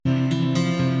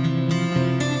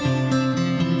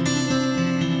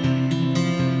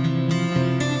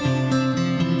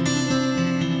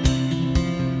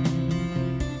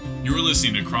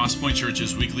Crosspoint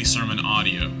Church's weekly sermon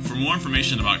audio. For more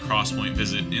information about Crosspoint,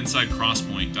 visit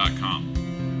insidecrosspoint.com.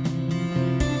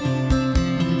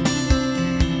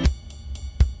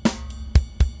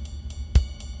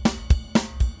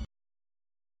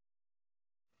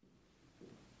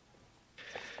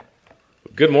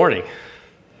 Good morning.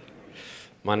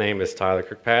 My name is Tyler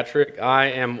Kirkpatrick. I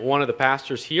am one of the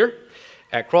pastors here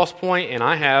at Crosspoint, and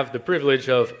I have the privilege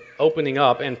of opening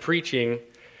up and preaching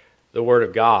the Word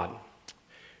of God.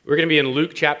 We're going to be in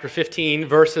Luke chapter 15,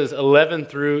 verses 11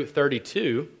 through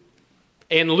 32.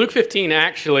 And Luke 15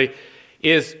 actually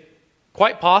is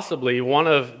quite possibly one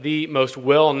of the most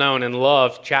well-known and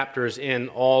loved chapters in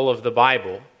all of the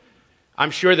Bible. I'm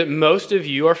sure that most of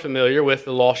you are familiar with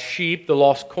the lost sheep, the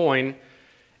lost coin,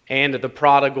 and the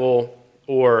prodigal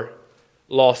or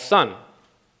lost son.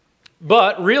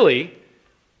 But really,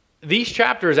 these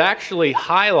chapters actually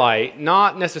highlight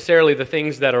not necessarily the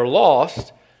things that are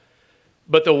lost,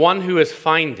 but the one who is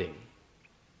finding.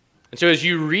 And so as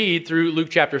you read through Luke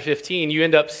chapter 15, you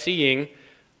end up seeing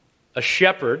a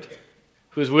shepherd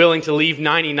who is willing to leave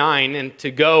 99 and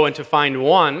to go and to find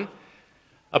one,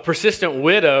 a persistent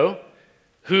widow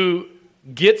who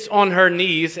gets on her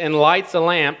knees and lights a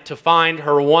lamp to find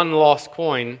her one lost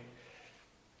coin,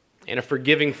 and a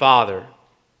forgiving father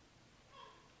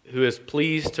who is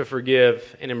pleased to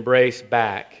forgive and embrace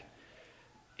back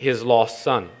his lost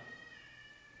son.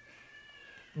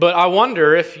 But I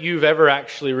wonder if you've ever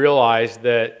actually realized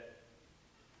that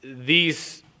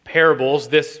these parables,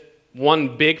 this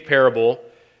one big parable,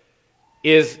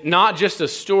 is not just a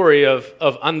story of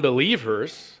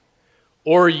unbelievers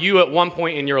or you at one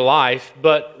point in your life,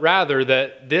 but rather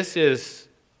that this is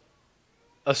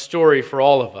a story for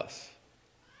all of us.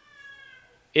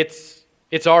 It's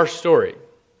our story.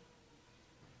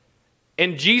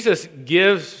 And Jesus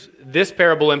gives this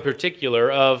parable in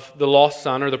particular of the lost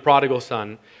son or the prodigal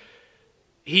son.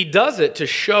 He does it to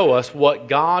show us what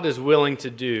God is willing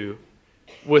to do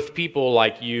with people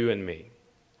like you and me.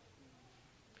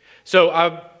 So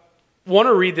I want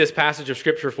to read this passage of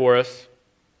Scripture for us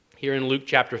here in Luke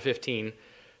chapter 15,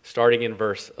 starting in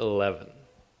verse 11.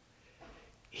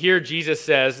 Here Jesus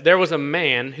says, "There was a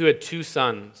man who had 2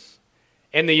 sons,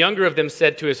 and the younger of them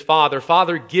said to his father,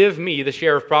 'Father, give me the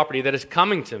share of property that is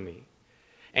coming to me.'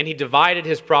 And he divided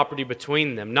his property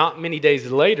between them. Not many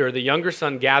days later, the younger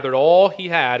son gathered all he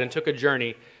had and took a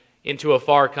journey into a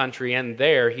far country, and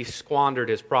there he squandered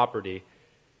his property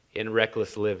in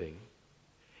reckless living.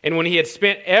 And when he had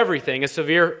spent everything, a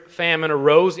severe famine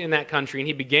arose in that country, and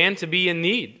he began to be in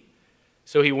need.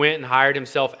 So he went and hired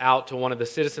himself out to one of the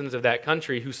citizens of that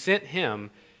country, who sent him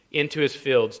into his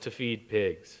fields to feed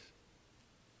pigs.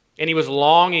 And he was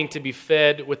longing to be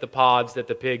fed with the pods that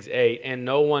the pigs ate, and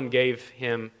no one gave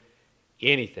him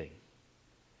anything.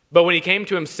 But when he came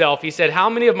to himself, he said, 'How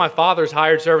many of my father's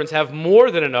hired servants have more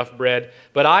than enough bread,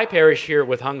 but I perish here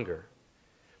with hunger?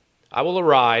 I will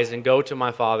arise and go to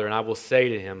my father, and I will say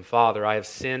to him, Father, I have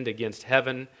sinned against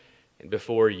heaven and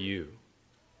before you.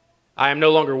 I am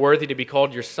no longer worthy to be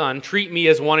called your son. Treat me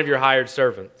as one of your hired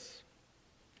servants.'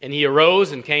 And he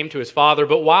arose and came to his father,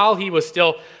 but while he was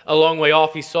still a long way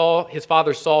off, his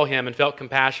father saw him and felt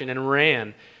compassion and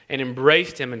ran and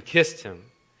embraced him and kissed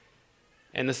him.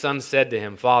 And the son said to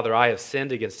him, Father, I have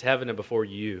sinned against heaven and before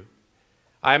you.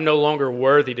 I am no longer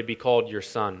worthy to be called your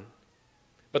son.'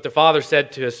 But the father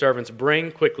said to his servants,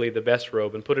 'Bring quickly the best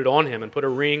robe and put it on him, and put a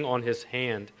ring on his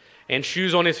hand and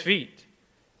shoes on his feet.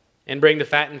 And bring the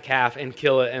fattened calf and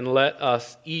kill it, and let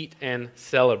us eat and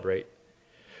celebrate.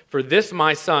 For this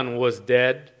my son was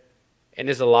dead and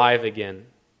is alive again.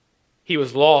 He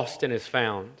was lost and is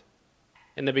found.'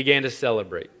 And they began to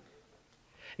celebrate.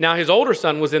 Now his older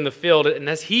son was in the field, and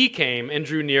as he came and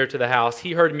drew near to the house,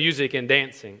 he heard music and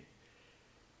dancing.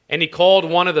 And he called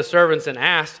one of the servants and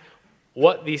asked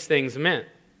what these things meant.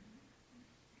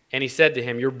 And he said to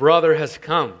him, 'Your brother has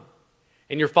come,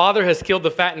 and your father has killed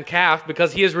the fattened calf,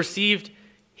 because he has received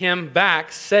him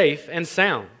back safe and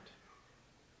sound.'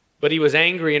 But he was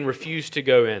angry and refused to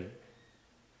go in.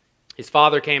 His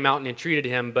father came out and entreated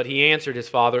him, but he answered his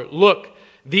father, 'Look,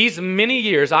 these many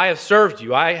years I have served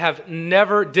you. I have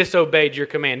never disobeyed your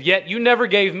command. Yet you never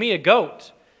gave me a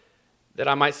goat that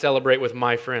I might celebrate with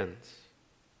my friends.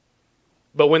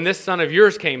 But when this son of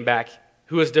yours came back,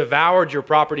 who has devoured your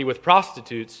property with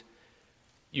prostitutes,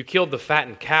 you killed the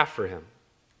fattened calf for him.'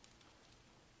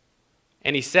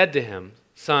 And he said to him,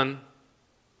 'Son,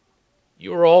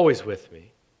 you are always with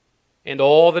me, and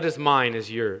all that is mine is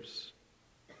yours.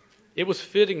 It was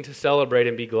fitting to celebrate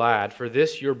and be glad, for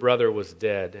this your brother was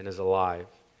dead and is alive.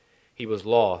 He was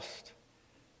lost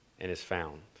and is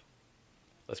found.'"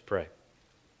 Let's pray.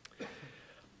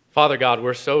 Father God,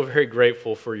 we're so very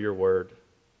grateful for your word.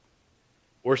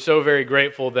 We're so very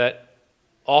grateful that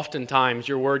oftentimes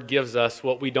your word gives us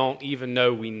what we don't even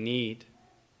know we need.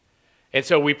 And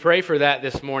so we pray for that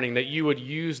this morning, that you would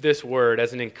use this word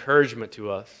as an encouragement to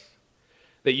us,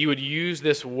 that you would use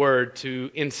this word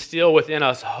to instill within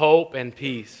us hope and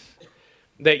peace,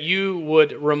 that you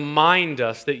would remind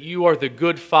us that you are the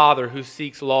good Father who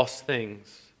seeks lost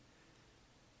things.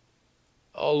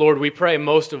 Oh Lord, we pray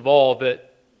most of all that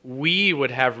we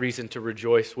would have reason to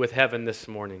rejoice with heaven this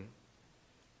morning,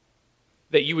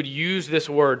 that you would use this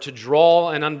word to draw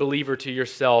an unbeliever to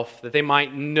yourself, that they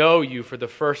might know you for the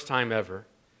first time ever,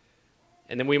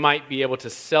 and then we might be able to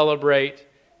celebrate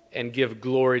and give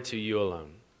glory to you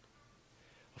alone.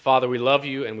 Father, we love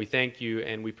you and we thank you,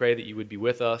 and we pray that you would be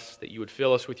with us, that you would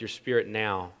fill us with your Spirit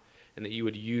now, and that you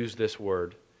would use this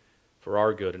word for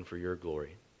our good and for your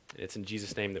glory. It's in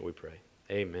Jesus' name that we pray.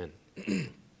 Amen.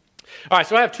 All right,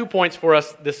 so I have 2 points for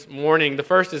us this morning. The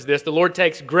first is this: the Lord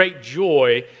takes great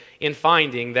joy in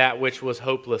finding that which was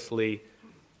hopelessly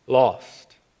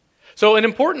lost. So an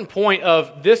important point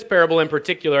of this parable in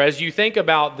particular, as you think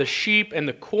about the sheep and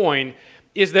the coin,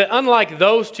 is that unlike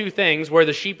those two things where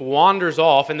the sheep wanders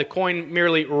off and the coin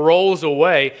merely rolls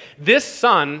away, this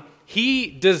son, he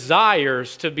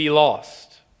desires to be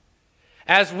lost.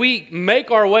 As we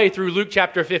make our way through Luke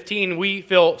chapter 15, we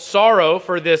feel sorrow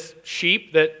for this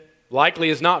sheep that likely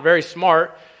is not very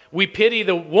smart. We pity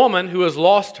the woman who has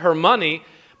lost her money.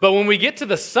 But when we get to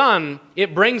the son,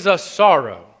 it brings us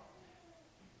sorrow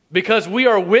because we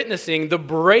are witnessing the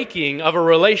breaking of a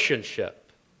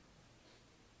relationship.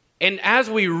 And as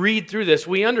we read through this,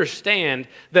 we understand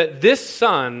that this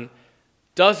son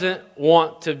doesn't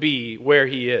want to be where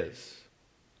he is.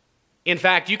 In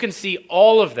fact, you can see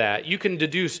all of that. You can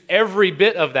deduce every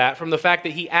bit of that from the fact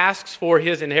that he asks for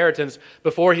his inheritance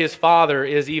before his father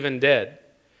is even dead.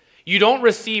 You don't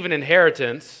receive an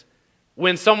inheritance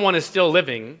when someone is still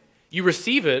living. You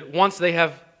receive it once they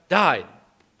have died.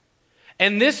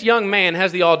 And this young man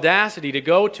has the audacity to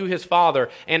go to his father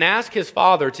and ask his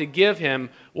father to give him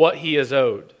what he is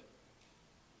owed.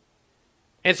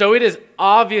 And so it is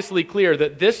obviously clear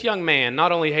that this young man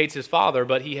not only hates his father,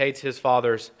 but he hates his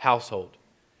father's household.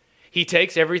 He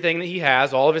takes everything that he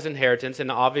has, all of his inheritance, and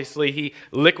obviously he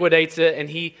liquidates it and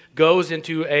he goes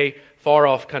into a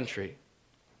far-off country.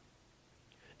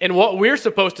 And what we're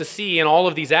supposed to see in all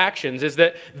of these actions is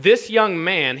that this young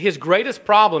man, his greatest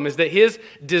problem is that his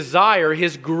desire,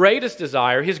 his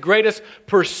greatest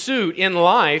pursuit in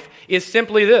life is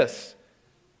simply this: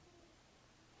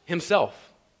 himself.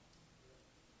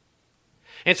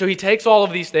 And so he takes all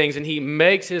of these things and he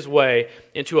makes his way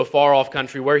into a far-off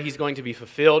country where he's going to be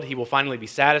fulfilled. He will finally be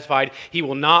satisfied. He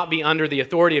will not be under the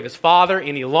authority of his father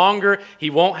any longer.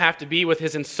 He won't have to be with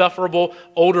his insufferable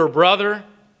older brother.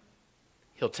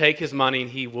 He'll take his money and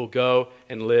he will go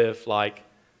and live like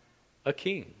a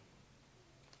king.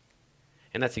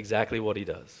 And that's exactly what he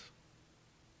does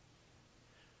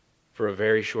for a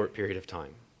very short period of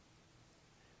time.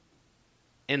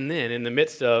 And then, in the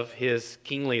midst of his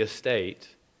kingly estate,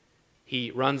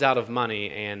 he runs out of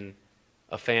money and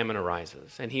a famine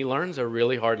arises. And he learns a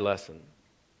really hard lesson.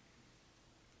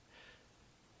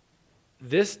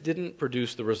 This didn't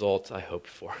produce the results I hoped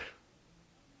for.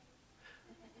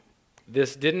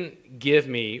 This didn't give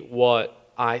me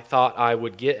what I thought I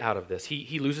would get out of this.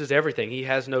 He loses everything. He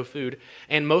has no food.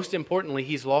 And most importantly,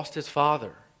 he's lost his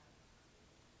father.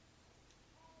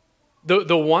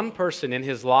 The one person in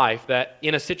his life that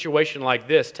in a situation like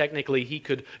this, technically he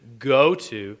could go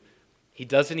to, he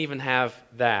doesn't even have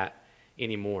that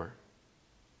anymore.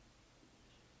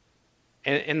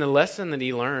 And the lesson that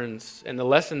he learns, and the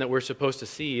lesson that we're supposed to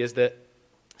see, is that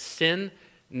sin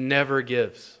never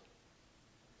gives.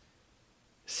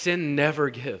 Sin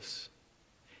never gives.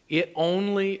 It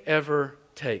only ever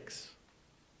takes.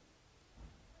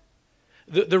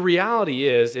 The reality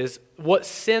is what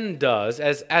sin does,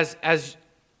 as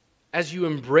you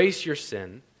embrace your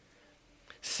sin,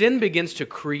 sin begins to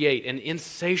create an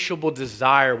insatiable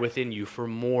desire within you for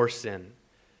more sin,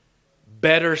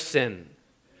 better sin,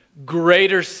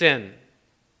 greater sin.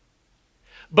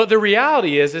 But the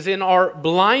reality is in our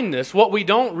blindness, what we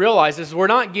don't realize is we're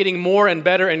not getting more and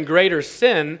better and greater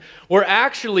sin. We're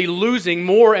actually losing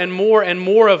more and more and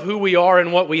more of who we are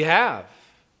and what we have.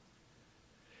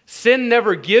 Sin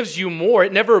never gives you more.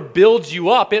 It never builds you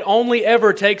up. It only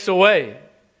ever takes away.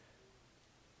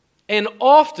 And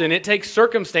often it takes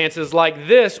circumstances like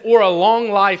this or a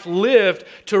long life lived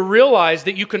to realize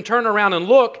that you can turn around and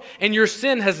look and your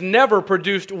sin has never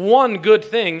produced one good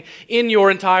thing in your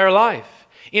entire life.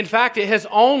 In fact, it has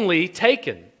only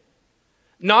taken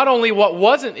not only what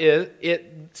wasn't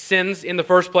it sins in the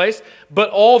first place, but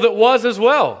all that was as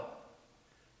well.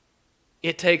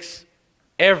 It takes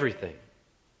everything.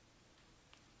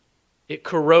 It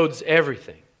corrodes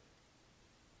everything.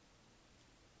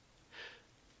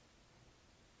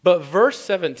 But verse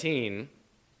 17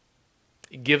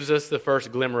 gives us the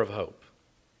first glimmer of hope.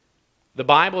 The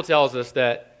Bible tells us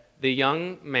that the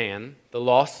young man, the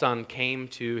lost son, came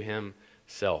to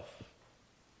himself.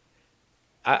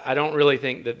 I don't really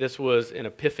think that this was an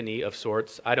epiphany of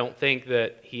sorts. I don't think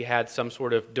that he had some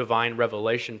sort of divine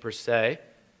revelation per se.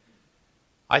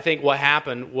 I think what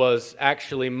happened was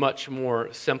actually much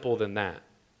more simple than that.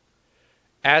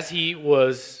 As he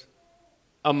was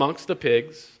amongst the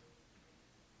pigs,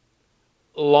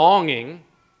 longing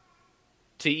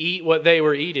to eat what they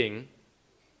were eating,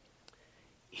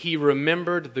 he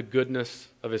remembered the goodness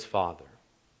of his father.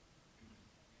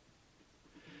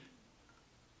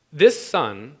 This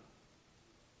son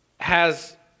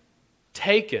has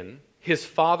taken his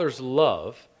father's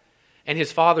love and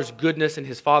his father's goodness and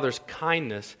his father's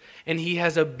kindness, and he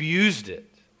has abused it.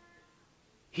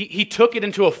 He took it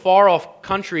into a far-off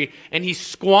country and he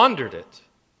squandered it.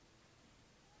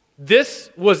 This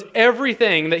was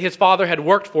everything that his father had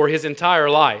worked for his entire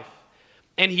life,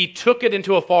 and he took it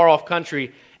into a far-off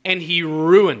country and he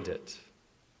ruined it.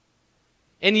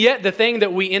 And yet the thing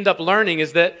that we end up learning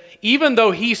is that even though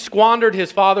he squandered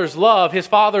his father's love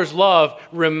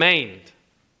remained.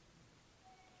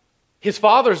 His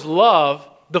father's love,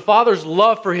 the father's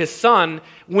love for his son,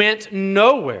 went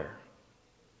nowhere.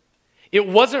 It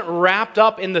wasn't wrapped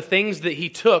up in the things that he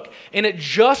took, and at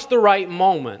just the right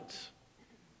moment,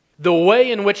 the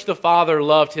way in which the father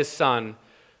loved his son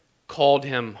called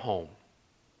him home.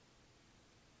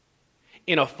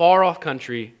 In a far-off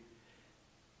country,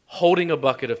 holding a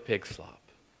bucket of pig slop.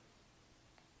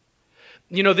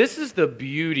 You know, this is the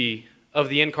beauty of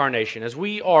the incarnation. As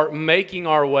we are making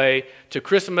our way to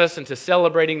Christmas and to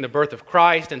celebrating the birth of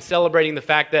Christ and celebrating the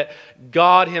fact that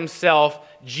God himself,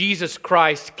 Jesus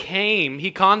Christ, came,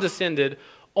 he condescended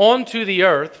onto the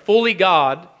earth, fully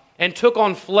God, and took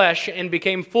on flesh and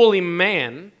became fully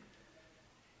man.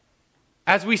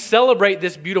 As we celebrate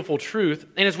this beautiful truth,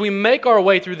 and as we make our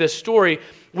way through this story,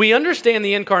 we understand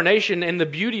the incarnation and the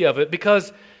beauty of it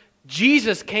because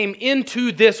Jesus came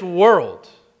into this world.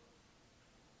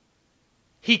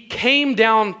 He came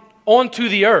down onto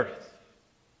the earth,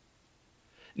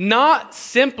 not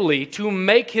simply to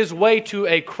make his way to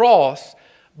a cross,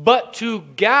 but to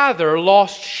gather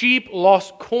lost sheep,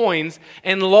 lost coins,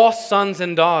 and lost sons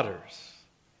and daughters.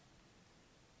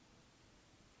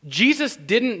 Jesus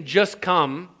didn't just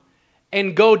come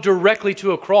and go directly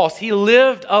to a cross. He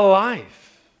lived a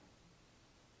life.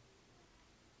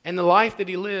 And the life that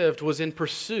he lived was in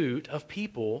pursuit of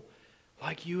people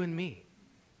like you and me.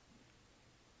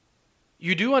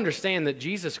 You do understand that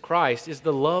Jesus Christ is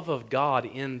the love of God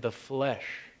in the flesh.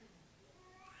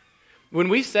 When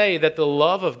we say that the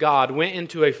love of God went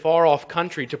into a far-off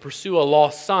country to pursue a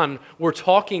lost son, we're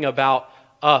talking about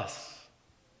us.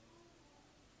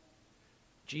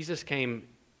 Jesus came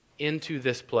into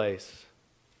this place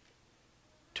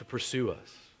to pursue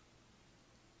us.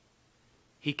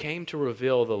 He came to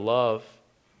reveal the love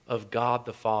of God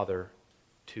the Father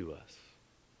to us.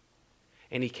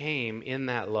 And he came in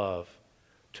that love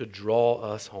to draw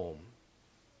us home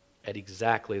at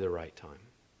exactly the right time.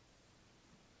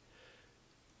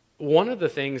 One of the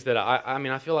things that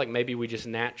I feel like maybe we just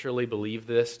naturally believe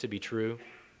this to be true.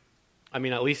 I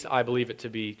mean, at least I believe it to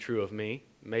be true of me.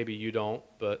 Maybe you don't,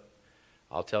 but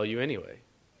I'll tell you anyway.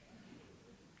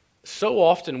 So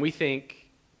often we think,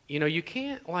 you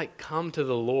can't come to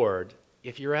the Lord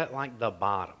if you're at the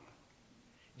bottom.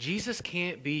 Jesus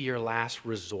can't be your last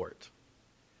resort.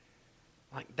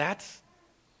 That's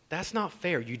not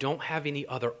fair. You don't have any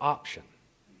other option.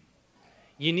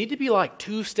 You need to be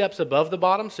 2 steps above the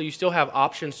bottom so you still have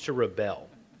options to rebel.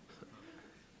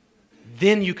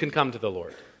 Then you can come to the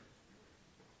Lord.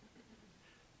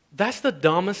 That's the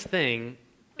dumbest thing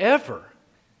ever.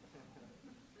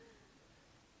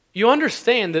 You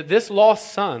understand that this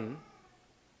lost son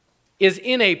is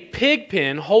in a pig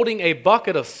pen holding a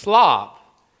bucket of slop,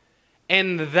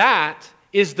 and that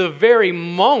is the very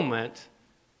moment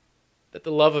that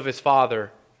the love of his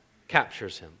father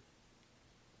captures him.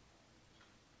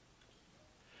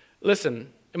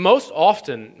 Listen, most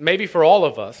often, maybe for all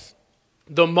of us,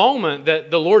 the moment that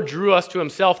the Lord drew us to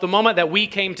himself, the moment that we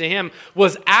came to him,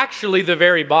 was actually the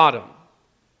very bottom.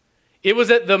 It was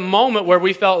at the moment where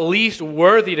we felt least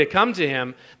worthy to come to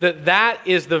him that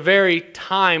is the very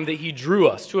time that he drew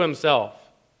us to himself.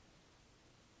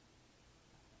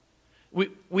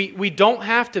 We don't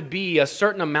have to be a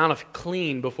certain amount of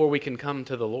clean before we can come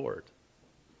to the Lord.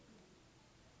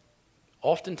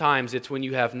 Oftentimes, it's when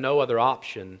you have no other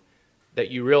option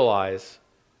that you realize,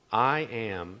 I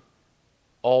am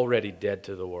already dead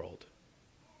to the world.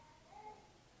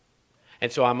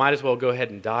 And so I might as well go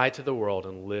ahead and die to the world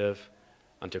and live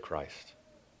unto Christ.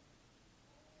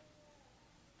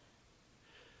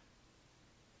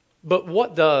 But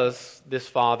what does this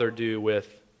father do with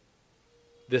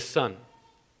this son?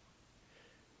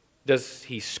 Does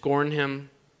he scorn him?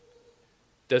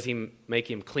 Does he make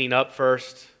him clean up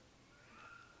first?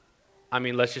 I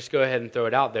mean, let's just go ahead and throw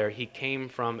it out there. He came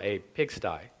from a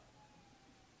pigsty.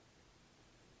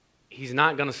 He's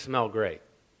not going to smell great.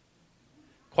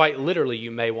 Quite literally,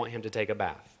 you may want him to take a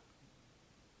bath.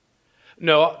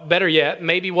 No, better yet,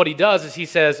 maybe what he does is he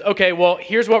says, okay, well,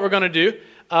 here's what we're going to do.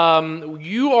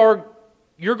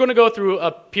 You're going to go through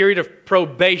a period of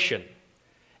probation,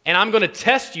 and I'm going to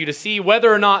test you to see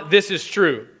whether or not this is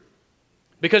true.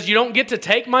 Because you don't get to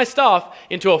take my stuff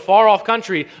into a far-off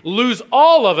country, lose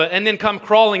all of it, and then come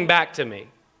crawling back to me.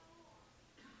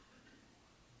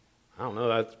 I don't know,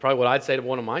 that's probably what I'd say to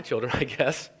one of my children, I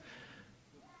guess.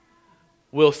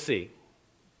 We'll see.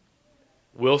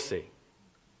 We'll see.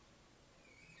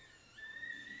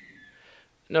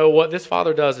 No, what this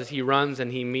father does is he runs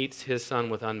and he meets his son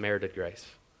with unmerited grace.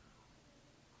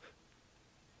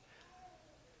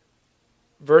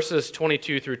 Verses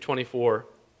 22 through 24,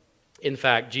 in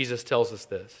fact, Jesus tells us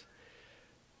this.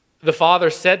 The father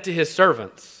said to his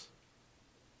servants,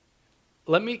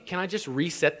 can I just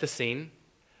reset the scene?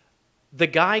 The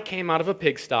guy came out of a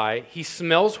pigsty. He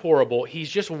smells horrible. He's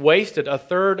just wasted a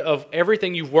third of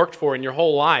everything you've worked for in your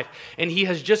whole life. And he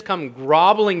has just come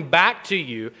groveling back to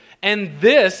you. And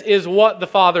this is what the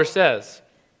father says.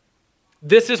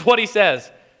 This is what he says.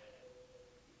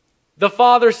 The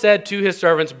father said to his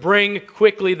servants, bring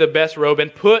quickly the best robe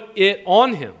and put it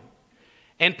on him.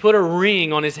 And put a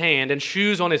ring on his hand and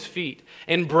shoes on his feet.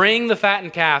 And bring the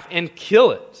fattened calf and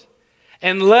kill it.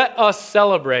 And let us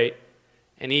celebrate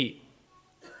and eat.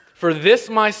 For this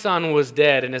my son was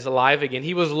dead and is alive again.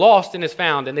 He was lost and is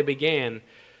found, and they began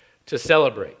to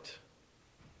celebrate.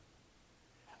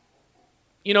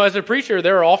 You know, as a preacher,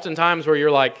 there are often times where you're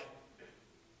like,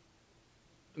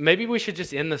 maybe we should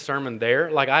just end the sermon there.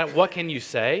 Like, what can you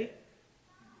say?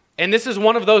 And this is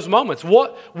one of those moments.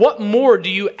 What more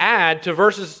do you add to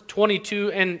verses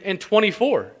 22 and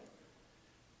 24?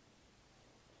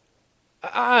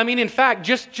 I mean, in fact,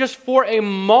 just for a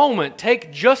moment,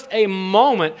 take just a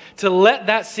moment to let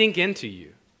that sink into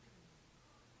you.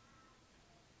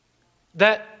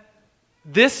 That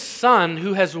this son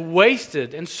who has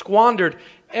wasted and squandered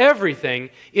everything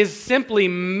is simply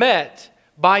met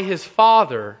by his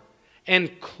father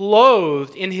and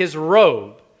clothed in his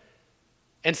robe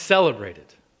and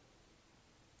celebrated.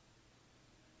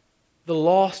 The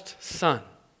lost son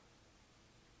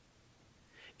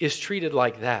is treated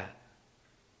like that.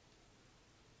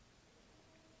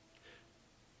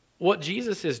 What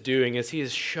Jesus is doing is he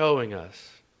is showing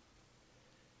us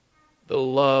the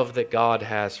love that God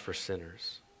has for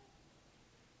sinners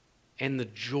and the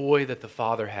joy that the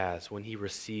Father has when he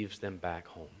receives them back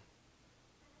home.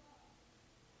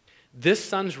 This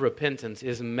son's repentance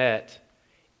is met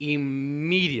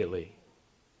immediately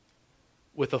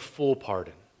with a full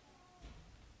pardon.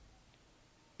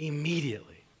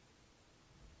 Immediately.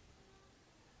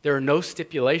 There are no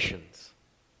stipulations.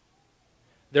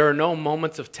 There are no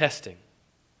moments of testing.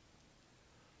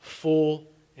 Full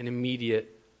and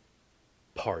immediate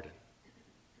pardon.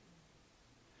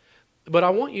 But I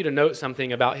want you to note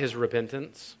something about his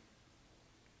repentance.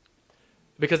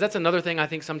 Because that's another thing I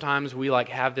think sometimes we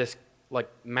have this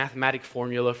mathematic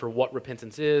formula for what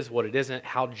repentance is, what it isn't,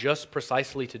 how just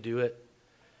precisely to do it.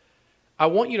 I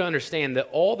want you to understand that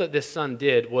all that this son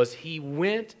did was he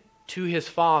went to his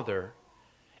father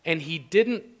and he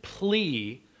didn't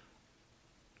plea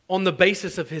on the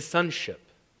basis of his sonship.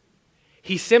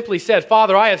 He simply said,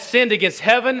 Father, I have sinned against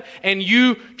heaven and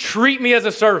you treat me as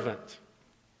a servant.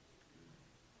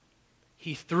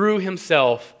 He threw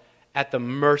himself at the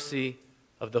mercy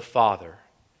of the Father.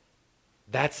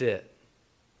 That's it.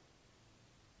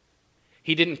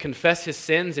 He didn't confess his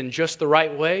sins in just the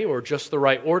right way or just the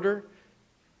right order.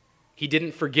 He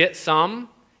didn't forget some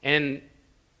and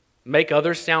make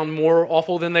others sound more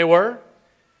awful than they were.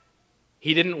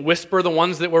 He didn't whisper the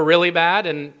ones that were really bad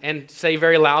and say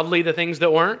very loudly the things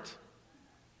that weren't.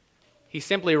 He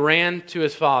simply ran to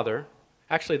his father.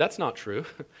 Actually, that's not true.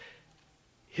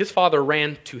 His father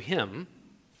ran to him.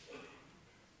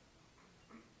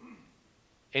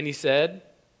 And he said,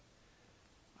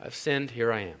 I've sinned,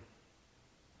 here I am.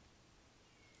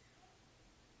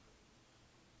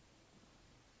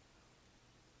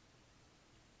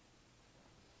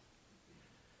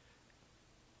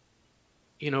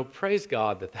 Praise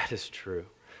God that that is true.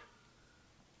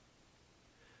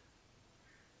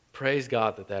 Praise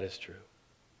God that that is true.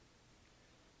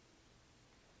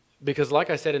 Because like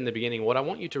I said in the beginning, what I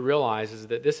want you to realize is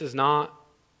that this is not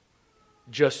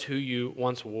just who you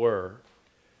once were.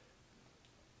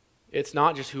 It's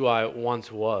not just who I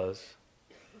once was.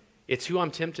 It's who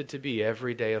I'm tempted to be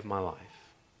every day of my life.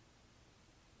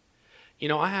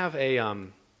 I have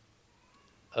a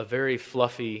very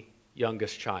fluffy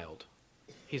youngest child.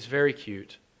 He's very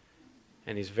cute,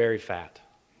 and he's very fat.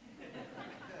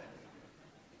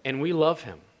 And we love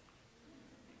him.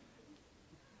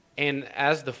 And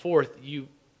as the fourth,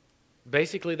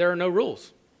 basically there are no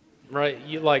rules, right?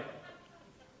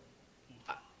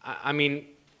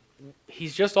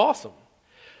 He's just awesome.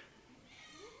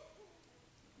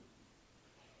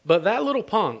 But that little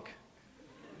punk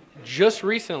just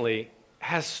recently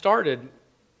has started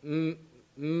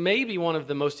maybe one of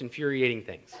the most infuriating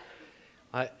things.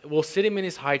 We'll sit him in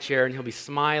his high chair and he'll be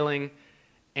smiling,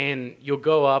 and you'll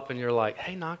go up and you're like,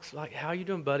 "Hey Knox, how you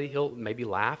doing, buddy?" He'll maybe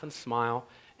laugh and smile,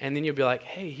 and then you'll be like,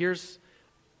 "Hey, here's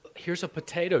a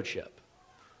potato chip.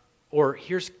 Or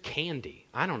here's candy.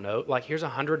 I don't know, here's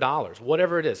 $100,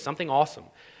 whatever it is, something awesome."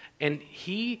 And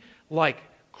he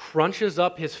crunches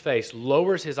up his face,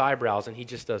 lowers his eyebrows, and he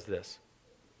just does this.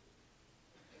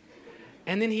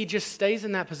 And then he just stays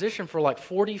in that position for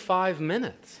 45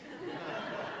 minutes.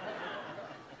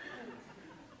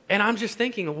 And I'm just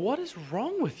thinking, what is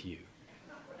wrong with you?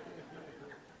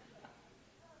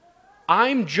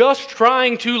 I'm just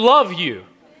trying to love you.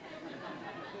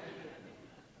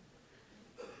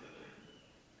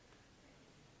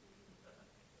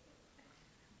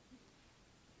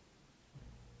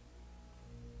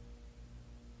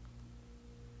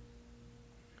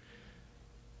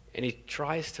 And he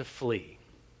tries to flee.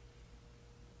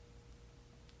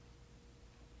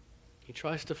 He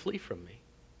tries to flee from me.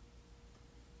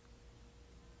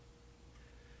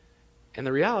 And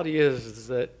the reality is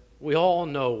that we all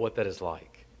know what that is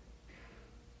like.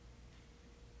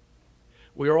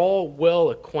 We are all well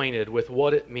acquainted with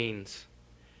what it means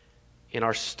in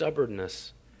our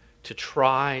stubbornness to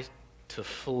try to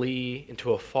flee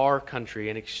into a far country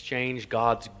and exchange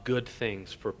God's good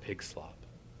things for pig slop.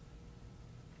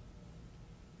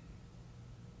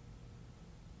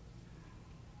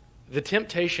 The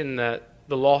temptation that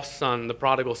the lost son, the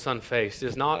prodigal son, faced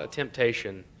is not a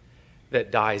temptation that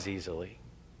dies easily.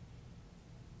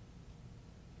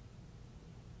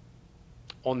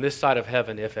 On this side of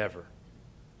heaven, if ever.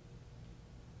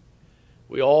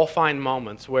 We all find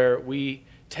moments where we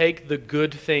take the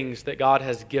good things that God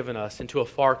has given us into a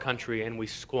far country and we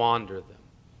squander them.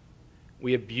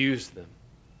 We abuse them.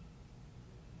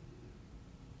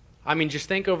 Just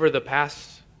think over the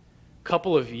past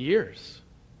couple of years.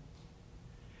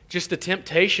 Just the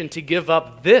temptation to give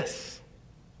up this.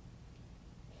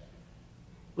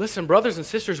 Listen, brothers and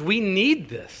sisters, we need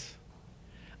this.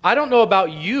 I don't know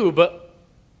about you, but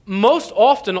most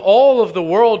often all that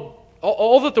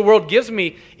the world gives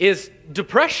me is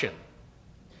depression.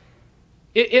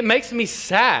 It makes me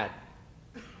sad.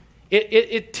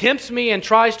 It tempts me and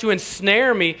tries to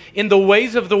ensnare me in the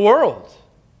ways of the world.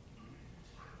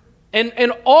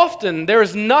 And often there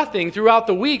is nothing throughout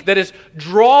the week that is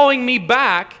drawing me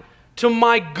back to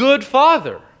my good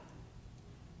Father.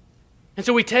 And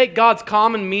so we take God's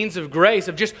common means of grace,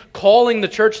 of just calling the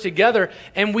church together,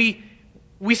 and we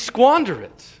squander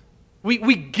it.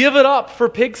 We give it up for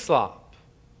pig slop.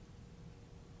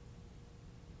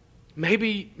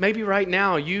 Maybe right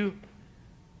now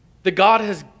God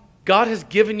has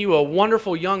given you a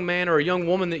wonderful young man or a young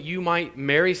woman that you might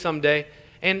marry someday,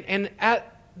 and at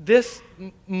this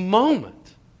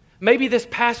moment, maybe this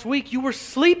past week, you were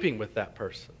sleeping with that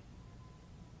person.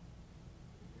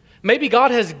 Maybe God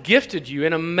has gifted you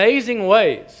in amazing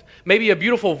ways, maybe a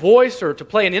beautiful voice or to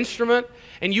play an instrument,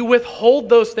 and you withhold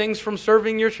those things from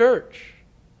serving your church.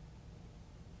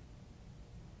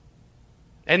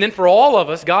 And then for all of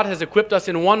us, God has equipped us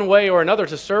in one way or another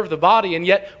to serve the body, and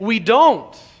yet we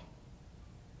don't.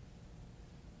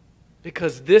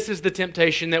 Because this is the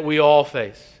temptation that we all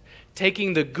face.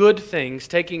 Taking the good things,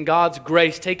 taking God's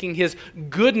grace, taking His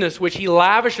goodness which He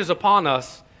lavishes upon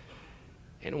us,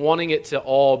 and wanting it to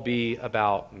all be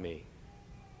about me.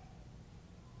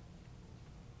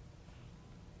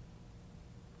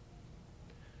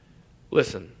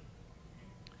 Listen,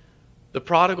 the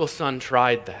prodigal son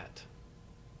tried that.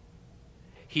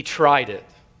 He tried it.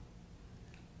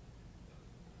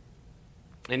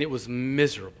 And it was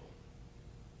miserable.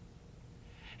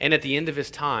 And at the end of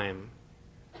his time,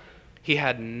 he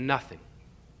had nothing.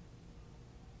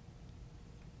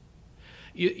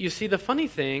 You see, the funny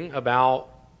thing about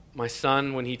my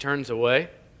son when he turns away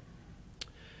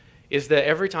is that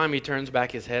every time he turns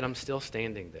back his head, I'm still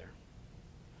standing there.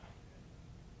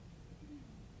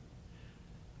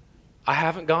 I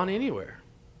haven't gone anywhere.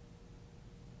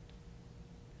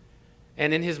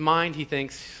 And in his mind, he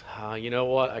thinks, you know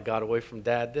what? I got away from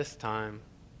Dad this time.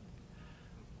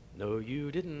 No,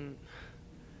 you didn't.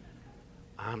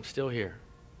 I'm still here.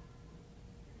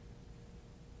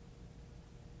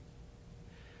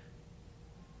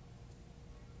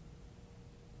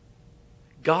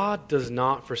 God does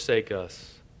not forsake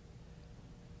us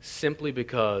simply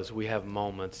because we have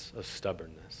moments of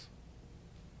stubbornness.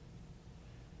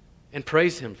 And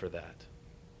praise Him for that.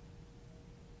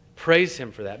 Praise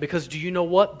Him for that. Because do you know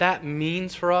what that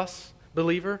means for us,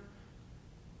 believer?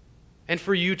 And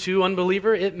for you too,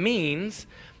 unbeliever? It means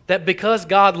that because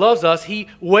God loves us, He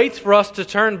waits for us to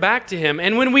turn back to Him.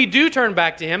 And when we do turn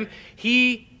back to Him,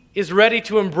 He is ready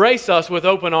to embrace us with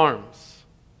open arms.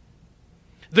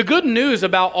 The good news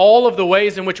about all of the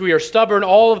ways in which we are stubborn,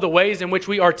 all of the ways in which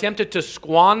we are tempted to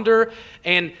squander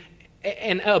and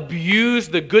abuse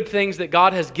the good things that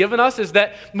God has given us is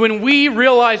that when we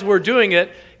realize we're doing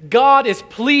it, God is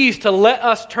pleased to let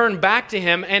us turn back to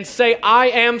Him and say, I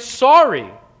am sorry.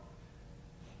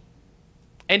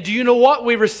 And do you know what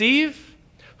we receive?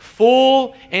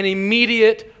 Full and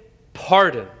immediate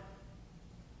pardon.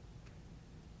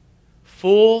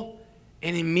 Full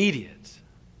and immediate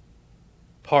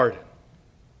pardon.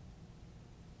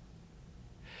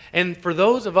 And for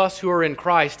those of us who are in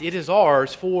Christ, it is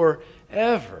ours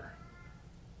forever.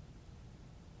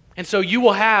 And so you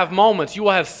will have moments, you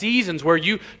will have seasons where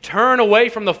you turn away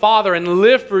from the Father and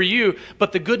live for you,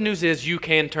 but the good news is you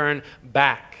can turn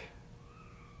back.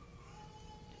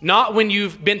 Not when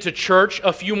you've been to church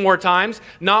a few more times,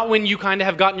 not when you kind of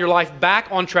have gotten your life back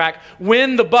on track,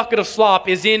 when the bucket of slop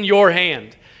is in your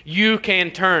hand. You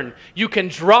can turn. You can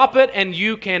drop it and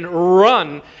you can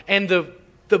run. And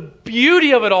the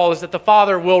beauty of it all is that the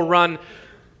Father will run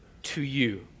to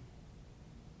you.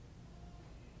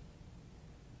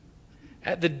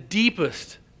 At the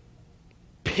deepest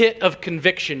pit of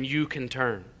conviction, you can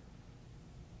turn.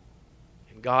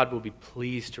 And God will be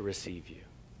pleased to receive you.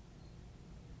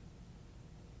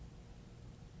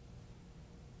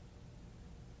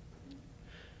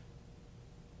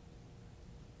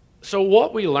 So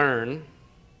what we learn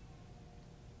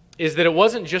is that it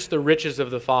wasn't just the riches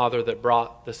of the Father that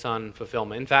brought the Son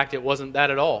fulfillment. In fact, it wasn't that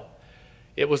at all.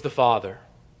 It was the Father.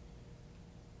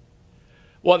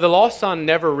 What the lost son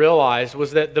never realized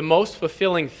was that the most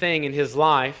fulfilling thing in his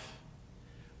life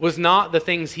was not the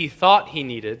things he thought he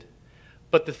needed,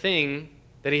 but the thing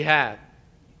that he had.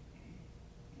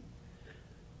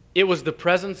 It was the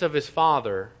presence of his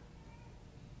Father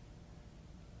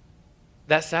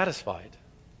that satisfied,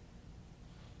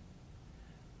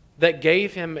 that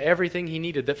gave him everything he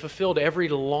needed, that fulfilled every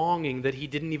longing that he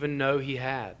didn't even know he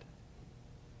had.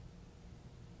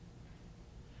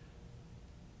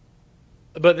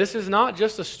 But this is not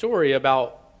just a story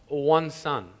about one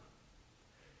son.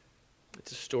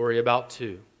 It's a story about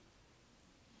two.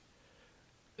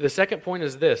 The second point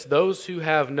is this: those who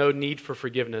have no need for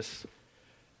forgiveness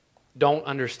don't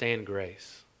understand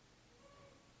grace.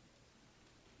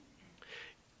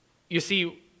 You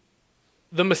see,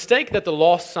 the mistake that the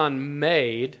lost son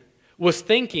made was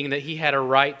thinking that he had a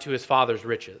right to his father's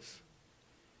riches.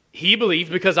 He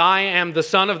believed, because I am the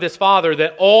son of this father,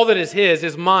 that all that is his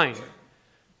is mine.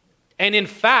 And in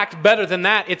fact, better than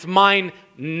that, it's mine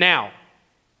now.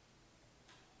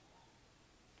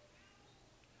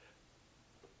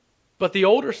 But the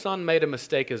older son made a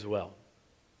mistake as well.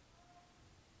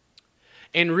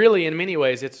 And really, in many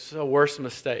ways, it's a worse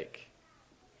mistake.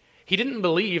 He didn't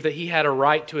believe that he had a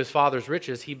right to his father's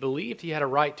riches. He believed he had a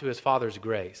right to his father's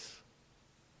grace.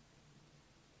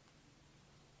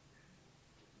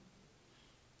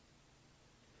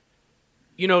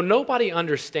 You know, nobody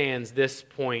understands this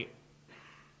point.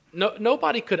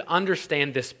 Nobody could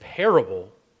understand this parable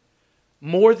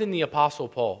more than the Apostle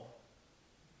Paul.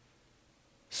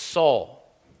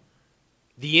 Saul,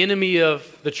 the enemy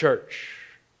of the church,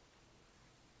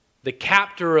 the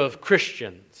captor of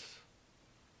Christians,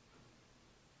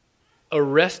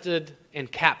 arrested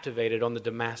and captivated on the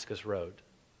Damascus road.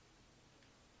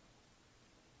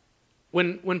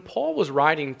 When Paul was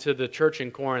writing to the church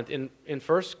in Corinth, in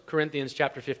 1 Corinthians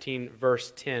chapter 15,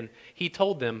 verse 10, he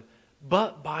told them,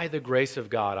 "But by the grace of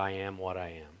God I am what I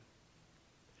am."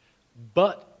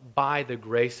 But by the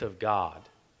grace of God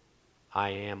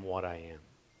I am what I am.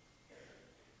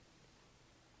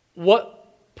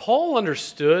 What Paul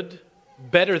understood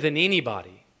better than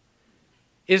anybody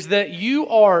is that you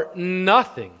are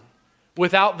nothing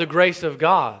without the grace of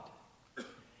God.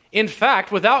 In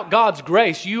fact, without God's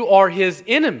grace, you are His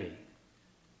enemy.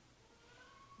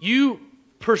 You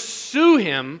pursue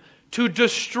Him to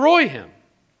destroy Him.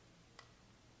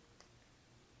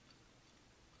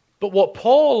 But what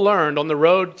Paul learned on the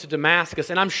road to Damascus,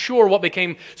 and I'm sure what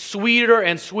became sweeter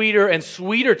and sweeter and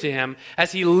sweeter to him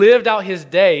as he lived out his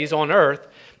days on earth,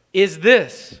 is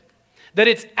this: that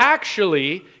it's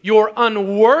actually your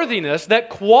unworthiness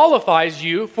that qualifies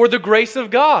you for the grace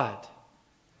of God.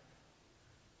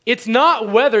 It's not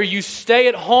whether you stay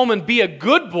at home and be a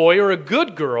good boy or a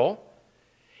good girl.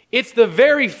 It's the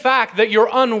very fact that you're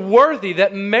unworthy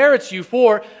that merits you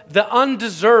for the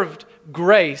undeserved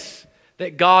grace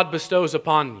that God bestows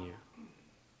upon you.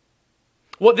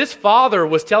 What this father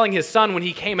was telling his son when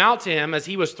he came out to him as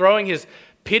he was throwing his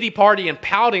pity party and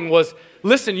pouting was,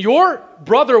 listen, your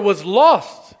brother was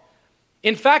lost.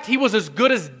 In fact, he was as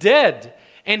good as dead,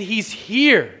 and he's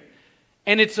here.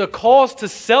 And it's a cause to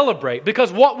celebrate,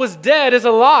 because what was dead is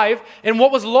alive, and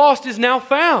what was lost is now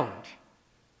found.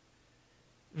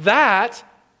 That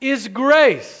is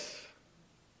grace.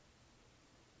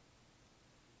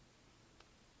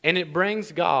 And it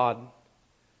brings God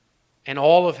and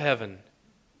all of heaven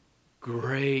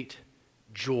great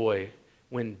joy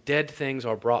when dead things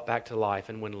are brought back to life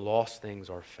and when lost things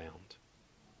are found.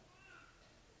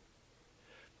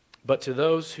 But to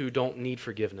those who don't need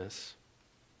forgiveness,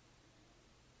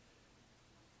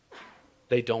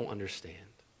 they don't understand.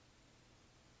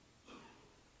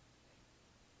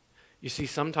 You see,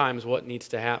 sometimes what needs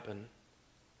to happen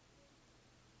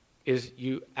is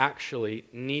you actually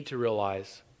need to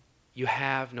realize you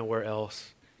have nowhere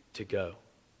else to go.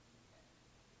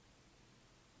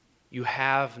 You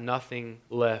have nothing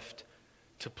left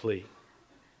to plead.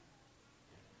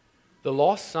 The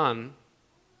lost son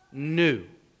knew.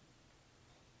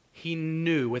 He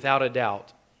knew without a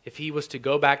doubt if he was to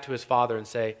go back to his father and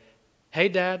say, hey,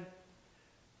 Dad,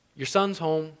 your son's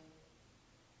home,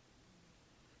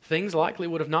 things likely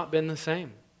would have not been the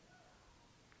same.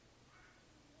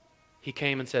 He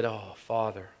came and said, oh,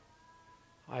 Father,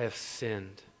 I have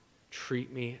sinned.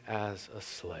 Treat me as a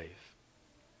slave.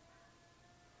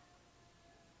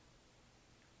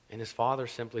 And his father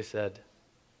simply said,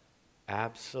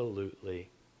 absolutely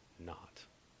not.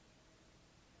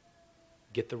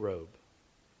 Get the robe,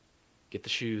 get the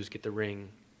shoes, get the ring,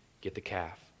 get the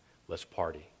calf. Let's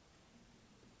party.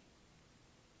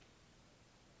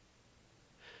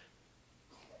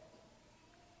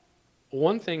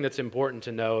 One thing that's important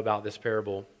to know about this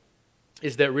parable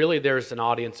is that really there's an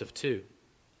audience of two.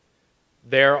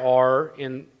 There are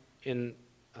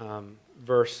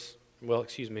verses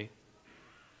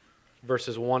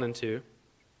 1 and 2,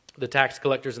 the tax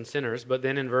collectors and sinners, but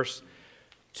then in verse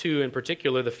 2 in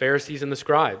particular, the Pharisees and the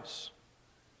scribes.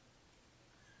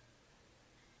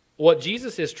 What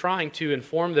Jesus is trying to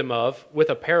inform them of with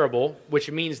a parable,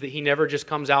 which means that he never just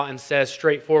comes out and says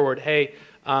straightforward, hey,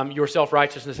 your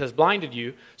self-righteousness has blinded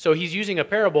you. So he's using a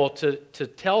parable to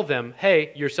tell them,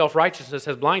 hey, your self-righteousness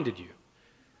has blinded you.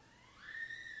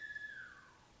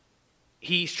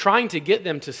 He's trying to get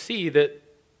them to see that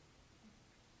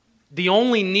the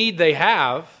only need they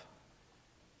have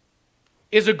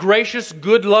is a gracious,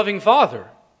 good, loving Father.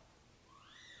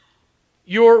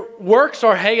 Your works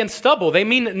are hay and stubble. They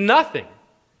mean nothing.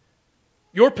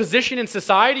 Your position in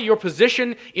society, your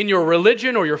position in your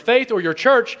religion or your faith or your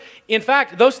church, in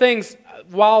fact, those things,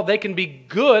 while they can be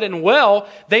good and well,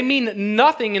 they mean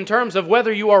nothing in terms of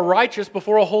whether you are righteous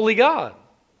before a holy God.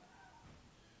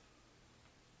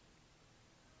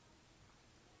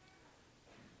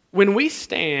 When we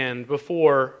stand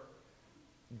before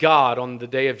God on the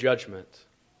day of judgment,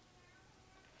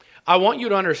 I want you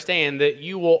to understand that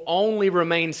you will only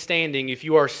remain standing if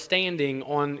you are standing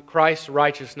on Christ's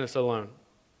righteousness alone.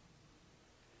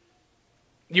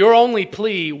 Your only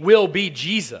plea will be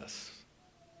Jesus.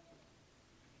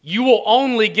 You will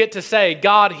only get to say,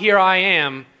 God, here I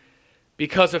am,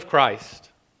 because of Christ.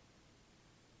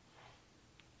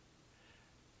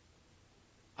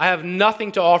 I have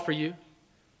nothing to offer you.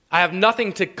 I have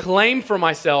nothing to claim for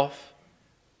myself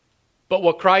but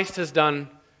what Christ has done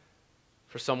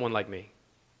for someone like me.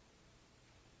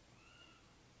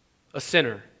 A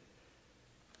sinner,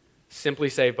 simply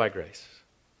saved by grace.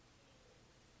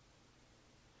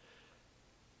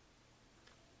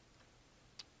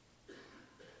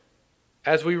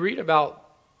 As we read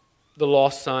about the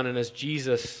lost son and as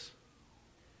Jesus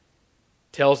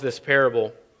tells this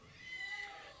parable,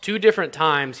 2 different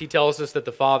times he tells us that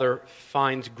the Father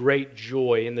finds great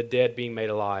joy in the dead being made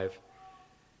alive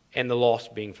and the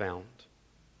lost being found.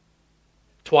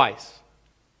 Twice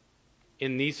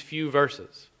in these few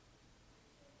verses.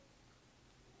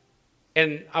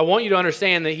 And I want you to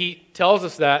understand that he tells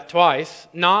us that twice,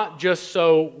 not just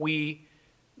so we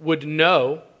would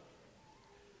know,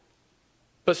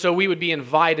 but so we would be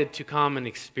invited to come and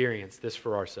experience this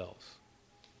for ourselves.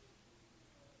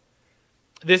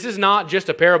 This is not just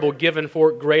a parable given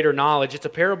for greater knowledge. It's a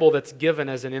parable that's given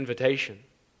as an invitation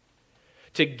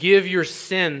to give your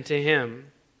sin to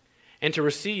him and to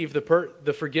receive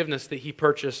the forgiveness that he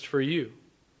purchased for you.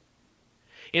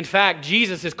 In fact,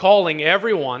 Jesus is calling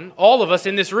everyone, all of us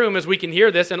in this room as we can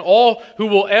hear this, and all who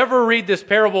will ever read this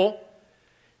parable,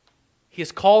 he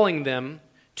is calling them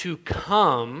to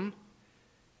come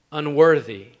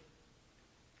unworthy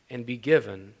and be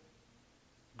given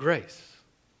grace.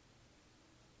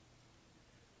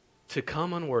 To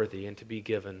come unworthy and to be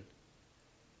given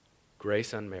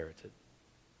grace unmerited.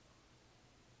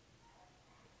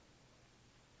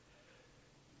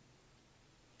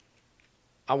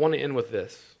 I want to end with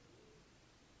this.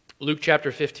 Luke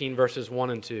chapter 15, verses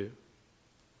 1 and 2.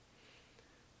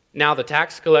 Now the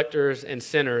tax collectors and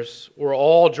sinners were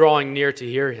all drawing near to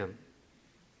hear him.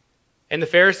 And the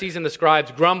Pharisees and the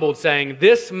scribes grumbled, saying,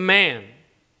 This man,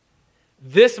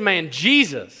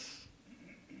 Jesus,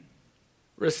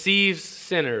 receives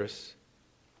sinners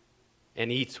and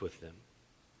eats with them.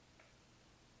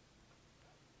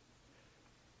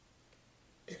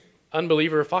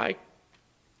 Unbeliever, if I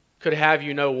could have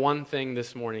you know one thing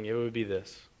this morning, it would be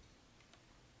this.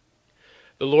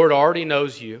 The Lord already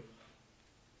knows you.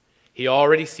 He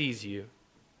already sees you.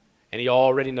 And He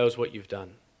already knows what you've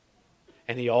done.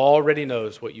 And He already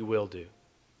knows what you will do.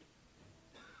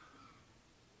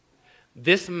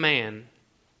 This man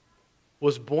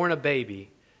was born a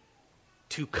baby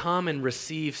to come and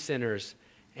receive sinners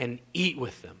and eat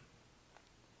with them.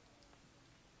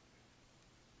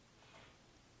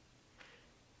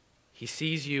 He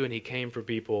sees you and He came for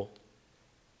people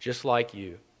just like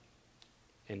you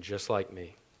and just like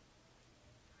me.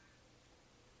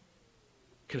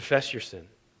 Confess your sin.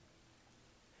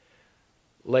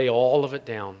 Lay all of it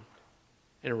down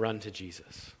and run to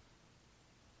Jesus.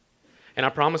 And I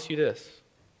promise you this.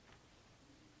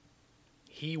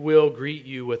 He will greet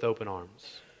you with open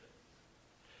arms.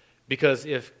 Because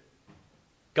if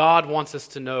God wants us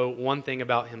to know one thing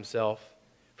about Himself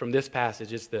from this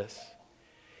passage, it's this.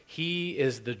 He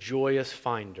is the joyous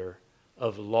finder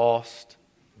of lost,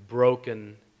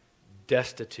 broken,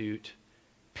 destitute,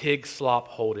 pig slop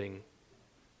holding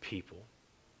people.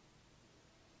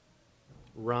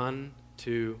 Run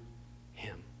to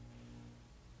Him.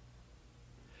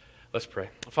 Let's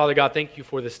pray. Father God, thank you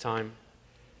for this time.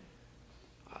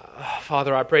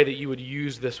 Father, I pray that you would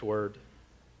use this word.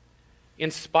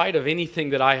 In spite of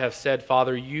anything that I have said,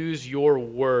 Father, use your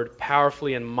word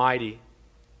powerfully and mighty.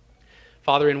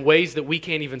 Father, in ways that we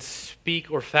can't even speak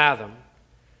or fathom.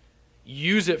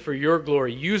 Use it for your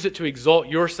glory. Use it to exalt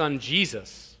your Son,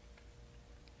 Jesus.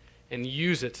 And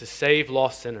use it to save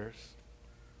lost sinners.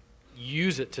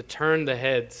 Use it to turn the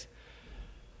heads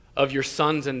of your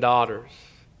sons and daughters.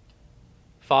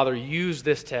 Father, use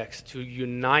this text to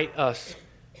unite us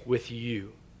with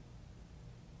you,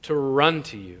 to run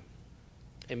to you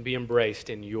and be embraced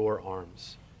in your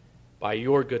arms by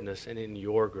your goodness and in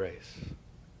your grace.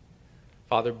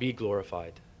 Father, be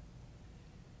glorified.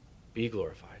 Be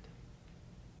glorified.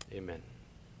 Amen.